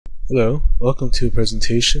Hello, welcome to a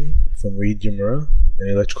presentation from Reid Yamura, an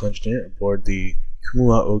electrical engineer aboard the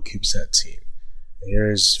Kumu CubeSat team. And here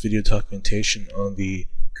is video documentation on the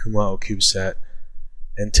Kumu CubeSat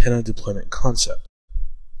antenna deployment concept.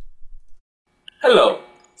 Hello,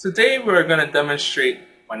 today we're going to demonstrate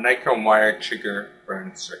my nichrome wire trigger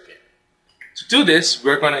burn circuit. To do this,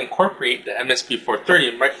 we're going to incorporate the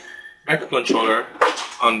MSP430 microcontroller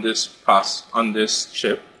on this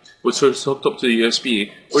chip, which was hooked up to the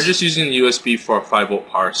USB. We're just using USB for a 5-volt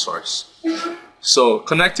power source. So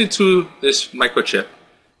connected to this microchip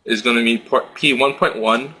is going to be port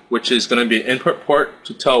P1.1, which is going to be an input port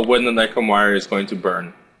to tell when the nichrome wire is going to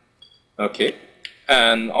burn. Okay,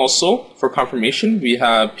 and also for confirmation, we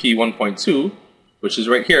have P1.2, which is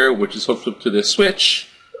right here, which is hooked up to this switch,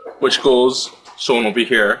 which goes shown over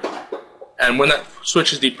here. And when that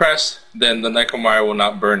switch is depressed, then the nichrome wire will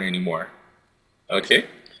not burn anymore. Okay.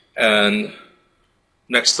 And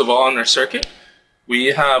next of all on our circuit, we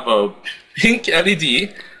have a pink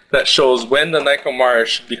LED that shows when the nichrome wire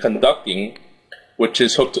should be conducting, which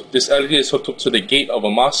is hooked up, this LED is hooked up to the gate of a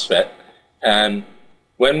MOSFET, and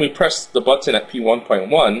when we press the button at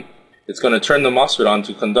P1.1, it's going to turn the MOSFET on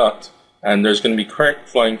to conduct, and there's going to be current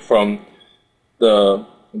flowing from the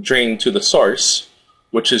drain to the source,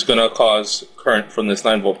 which is going to cause current from this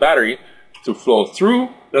 9-volt battery to flow through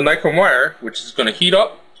the nichrome wire, which is going to heat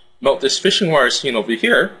up, melt this fishing wire seen over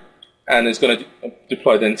here, and is going to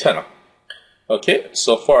deploy the antenna. Okay,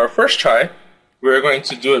 so for our first try, we're going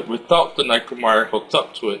to do it without the nichrome wire hooked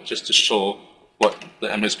up to it, just to show what the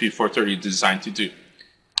MSP430 is designed to do.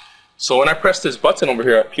 So when I press this button over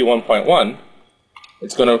here at P1.1,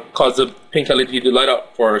 it's going to cause the pink LED to light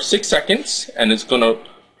up for 6 seconds, and it's going to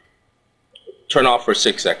turn off for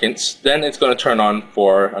 6 seconds. Then it's going to turn on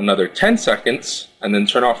for another 10 seconds, and then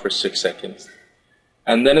turn off for 6 seconds.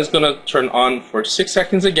 And then it's going to turn on for 6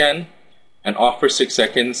 seconds again, and off for 6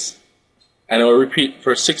 seconds, and it will repeat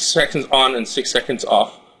for 6 seconds on and 6 seconds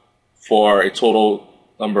off for a total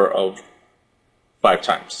number of 5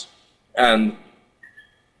 times. And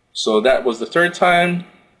so that was the third time.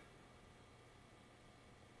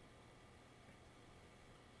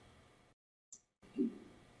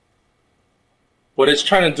 What it's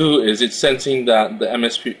trying to do is it's sensing that the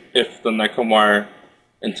MSP, if the nichrome wire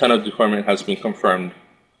antenna deployment has been confirmed.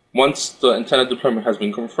 Once the antenna deployment has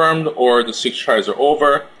been confirmed, or the 6 tries are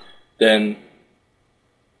over, then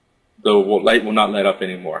the light will not light up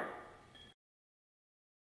anymore.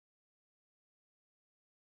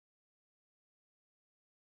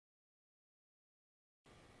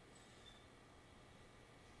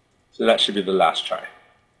 So that should be the last try.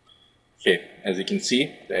 Okay, as you can see,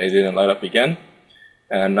 it didn't light up again.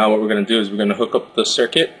 And now what we're going to do is we're going to hook up the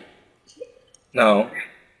circuit now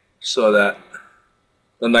so that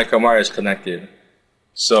the nichrome wire is connected.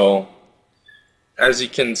 So as you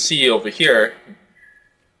can see over here,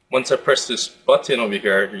 once I press this button over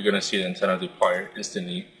here, you're going to see the antenna deploy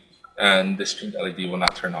instantly, and this pink LED will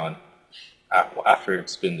not turn on after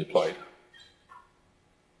it's been deployed.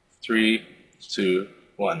 3, 2,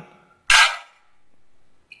 1.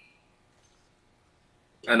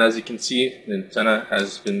 And as you can see, the antenna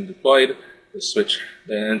has been deployed. The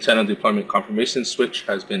antenna deployment confirmation switch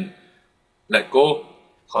has been let go,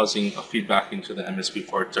 causing a feedback into the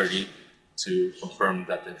MSP430 to confirm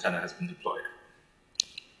that the antenna has been deployed.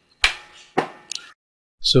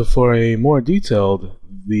 So for a more detailed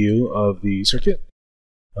view of the circuit,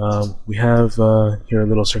 we have here a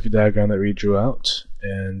little circuit diagram that we drew out,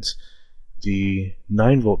 and the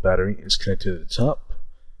 9-volt battery is connected at the top,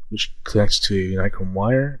 which connects to a nichrome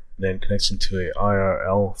wire, then connects into a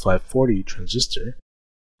IRL540 transistor,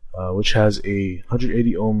 which has a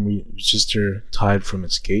 180 ohm resistor tied from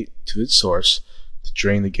its gate to its source to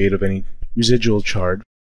drain the gate of any residual charge.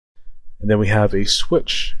 And then we have a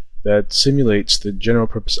switch that simulates the general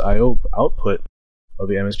purpose I/O output of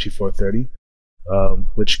the MSP430,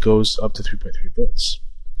 which goes up to 3.3 volts.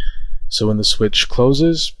 So when the switch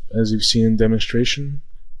closes, as you've seen in demonstration,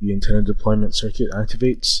 the antenna deployment circuit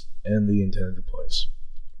activates and the antenna deploys.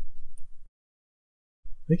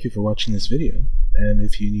 Thank you for watching this video, and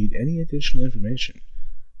if you need any additional information,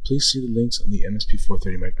 please see the links on the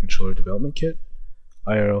MSP430 microcontroller development kit,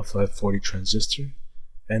 IRL540 transistor,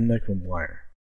 and nichrome wire.